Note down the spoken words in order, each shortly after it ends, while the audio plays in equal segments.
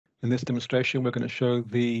In this demonstration, we're going to show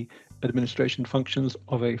the administration functions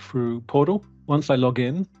of a Thru portal. Once I log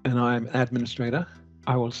in and I'm an administrator,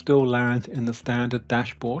 I will still land in the standard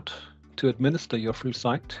dashboard. To administer your Thru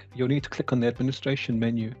site, you'll need to click on the administration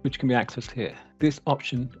menu, which can be accessed here. This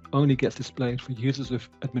option only gets displayed for users with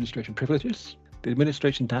administration privileges. The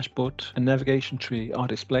administration dashboard and navigation tree are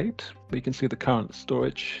displayed. We can see the current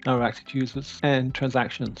storage, number of active users, and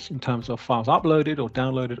transactions in terms of files uploaded or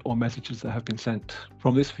downloaded or messages that have been sent.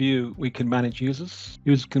 From this view, we can manage users.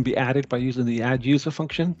 Users can be added by using the add user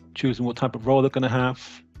function, choosing what type of role they're going to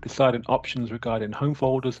have, deciding options regarding home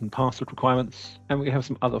folders and password requirements, and we have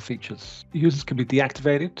some other features. Users can be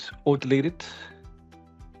deactivated or deleted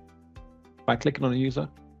by clicking on a user.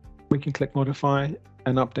 We can click modify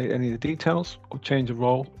and update any of the details or change a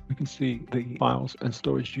role. We can see the files and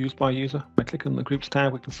storage used by user. By clicking on the groups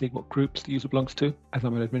tab, we can see what groups the user belongs to. As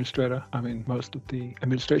I'm an administrator, I'm in most of the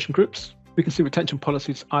administration groups. We can see retention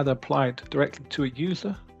policies either applied directly to a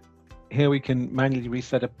user. Here we can manually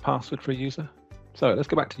reset a password for a user. So let's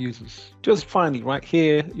go back to users. Just finally, right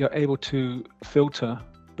here, you're able to filter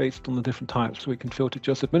based on the different types. So we can filter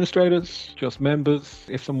just administrators, just members.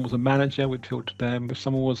 If someone was a manager, we'd filter them. If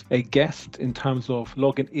someone was a guest in terms of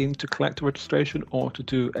logging in to collect a registration or to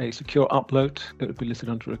do a secure upload, it would be listed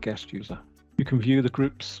under a guest user. You can view the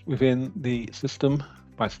groups within the system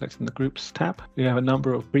by selecting the Groups tab. We have a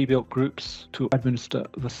number of pre-built groups to administer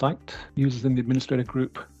the site. Users in the administrator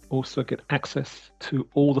group also get access to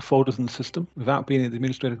all the folders in the system. Without being in the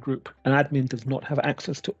administrator group, an admin does not have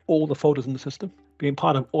access to all the folders in the system. Being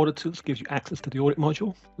part of auditors gives you access to the audit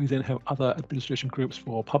module. We then have other administration groups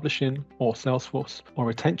for publishing or Salesforce or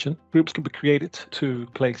retention. Groups can be created to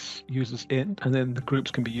place users in, and then the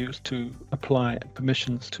groups can be used to apply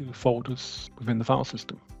permissions to folders within the file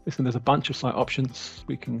system. Listen, there's a bunch of site options.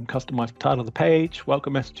 We can customize the title of the page,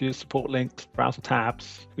 welcome messages, support links, browser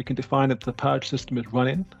tabs. We can define that the purge system is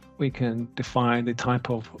running. We can define the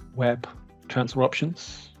type of web transfer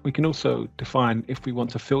options. We can also define if we want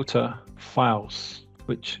to filter files,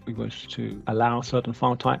 which we wish to allow certain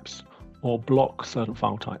file types or block certain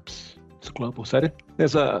file types. It's a global setting.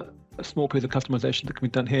 There's a small piece of customization that can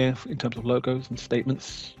be done here in terms of logos and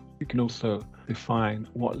statements. You can also define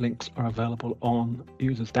what links are available on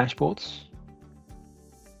users' dashboards.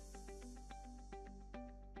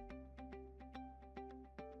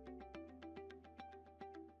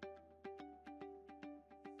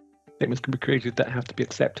 Statements can be created that have to be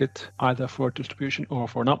accepted either for a distribution or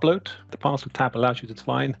for an upload. The password tab allows you to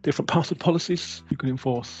define different password policies. You can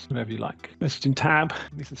enforce whatever you like. Messaging tab,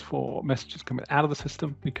 this is for messages coming out of the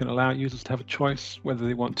system. We can allow users to have a choice whether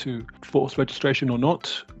they want to force registration or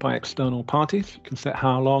not by external parties. You can set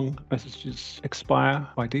how long messages expire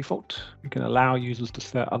by default. We can allow users to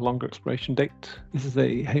set a longer expiration date. This is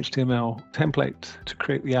a HTML template to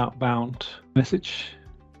create the outbound message.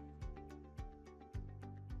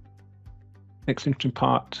 Next interesting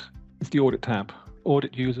part is the audit tab.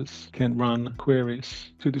 Audit users can run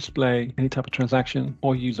queries to display any type of transaction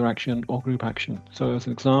or user action or group action. So as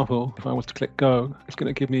an example, if I was to click go, it's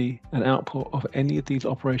going to give me an output of any of these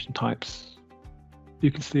operation types.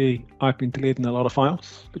 You can see I've been deleting a lot of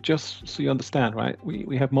files, but just so you understand, right,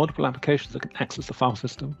 we have multiple applications that can access the file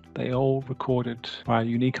system. They all recorded by a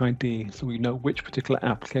unique ID, so we know which particular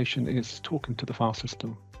application is talking to the file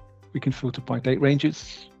system. We can filter by date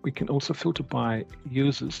ranges. We can also filter by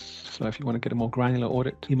users. So if you want to get a more granular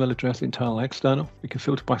audit, email address, internal, external. We can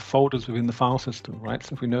filter by folders within the file system, right?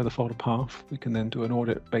 So if we know the folder path, we can then do an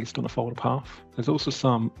audit based on a folder path. There's also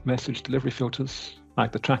some message delivery filters,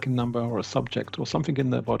 like the tracking number or a subject or something in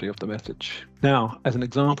the body of the message. Now, as an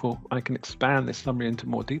example, I can expand this summary into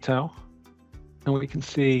more detail, and we can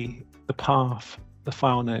see the path, the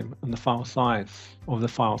file name, and the file size of the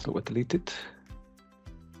files that were deleted.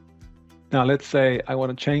 Now, let's say I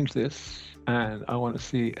want to change this and I want to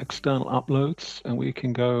see external uploads, and we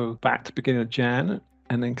can go back to beginning of Jan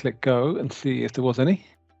and then click go and see if there was any.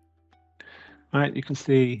 All right, you can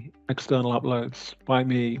see external uploads by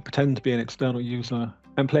me pretending to be an external user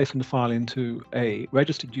and placing the file into a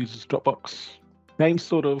registered user's Dropbox. Same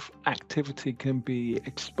sort of activity can be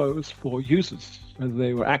exposed for users, whether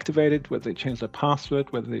they were activated, whether they changed their password,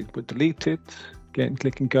 whether they were deleted. Again,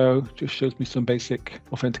 click and go just shows me some basic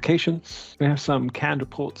authentications. We have some canned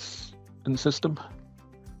reports in the system.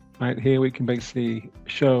 Right here, we can basically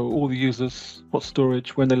show all the users, what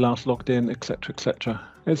storage, when they last logged in, etc., etc.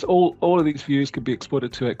 It's all of these views can be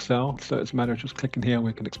exported to Excel. So it's a matter of just clicking here and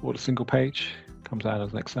we can export a single page. It comes out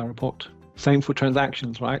as an Excel report. Same for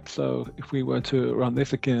transactions, right? So if we were to run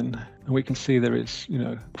this again, and we can see there is,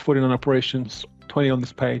 49 operations, 20 on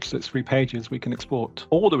this page, so it's 3 pages, we can export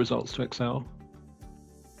all the results to Excel.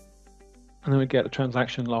 And then we get a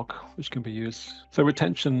transaction log, which can be used. So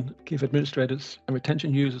retention gives administrators and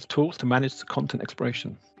retention users tools to manage the content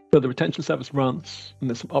expiration. So the retention service runs, and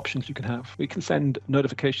there's some options you can have. We can send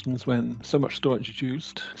notifications when so much storage is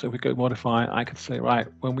used. So if we go modify, I could say, right,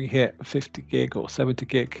 when we hit 50 gig or 70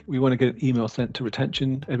 gig, we want to get an email sent to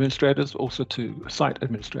retention administrators, also to site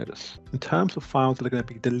administrators. In terms of files that are going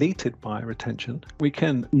to be deleted by retention, we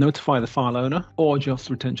can notify the file owner or just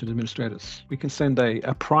retention administrators. We can send a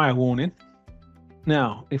prior warning.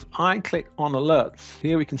 Now, if I click on alerts,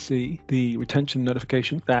 here we can see the retention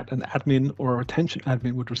notification that an admin or a retention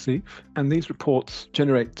admin would receive. And these reports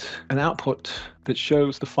generate an output that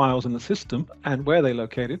shows the files in the system and where they're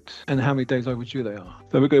located and how many days overdue they are.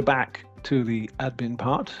 So we go back to the admin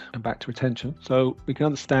part and back to retention. So we can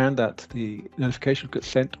understand that the notification gets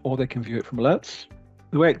sent or they can view it from alerts.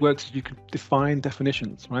 The way it works is you can define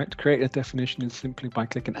definitions, right? To create a definition is simply by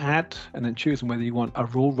clicking add and then choosing whether you want a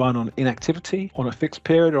rule run on inactivity, on a fixed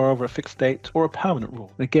period or over a fixed date, or a permanent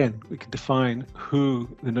rule. Again, we can define who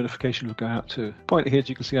the notification will go out to. Point here, as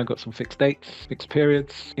you can see, I've got some fixed dates, fixed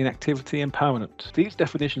periods, inactivity, and permanent. These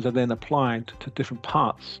definitions are then applied to different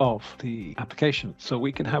parts of the application. So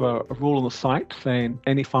we can have a rule on the site saying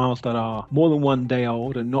any files that are more than 1 day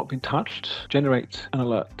old and not been touched, generate an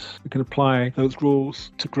alert. We can apply those rules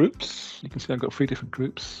to groups. You can see I've got 3 different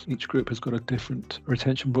groups. Each group has got a different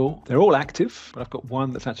retention rule. They're all active, but I've got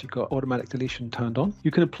one that's actually got automatic deletion turned on. You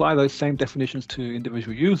can apply those same definitions to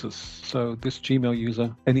individual users. So this Gmail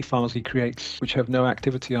user, any files he creates which have no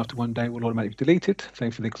activity after 1 day will automatically be deleted. Same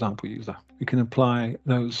for the example user. We can apply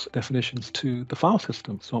those definitions to the file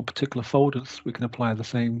system. So on particular folders, we can apply the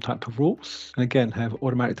same type of rules. And again, have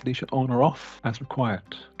automatic deletion on or off as required.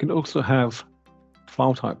 You can also have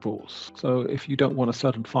file type rules. So if you don't want a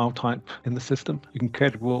certain file type in the system, you can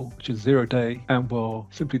create a rule which is 0 day and will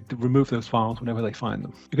simply remove those files whenever they find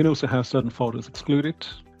them. You can also have certain folders excluded.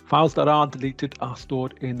 Files that are deleted are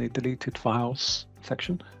stored in the deleted files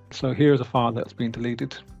section. So here is a file that's been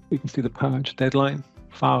deleted. You can see the purge deadline.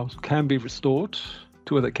 Files can be restored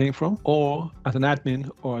to where they came from, or as an admin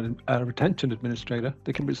or a retention administrator,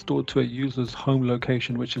 they can be restored to a user's home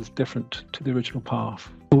location, which is different to the original path.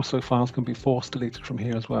 Also, files can be force deleted from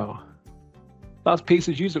here as well. Last piece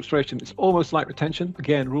is user expiration. It's almost like retention.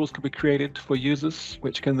 Again, rules can be created for users,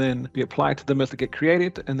 which can then be applied to them as they get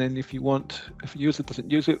created. And then if a user doesn't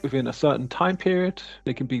use it within a certain time period,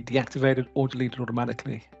 they can be deactivated or deleted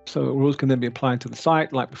automatically. So rules can then be applied to the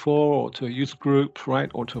site like before, or to a user group, right?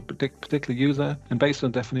 Or to a particular user. And based on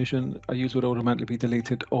definition, a user would automatically be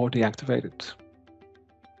deleted or deactivated.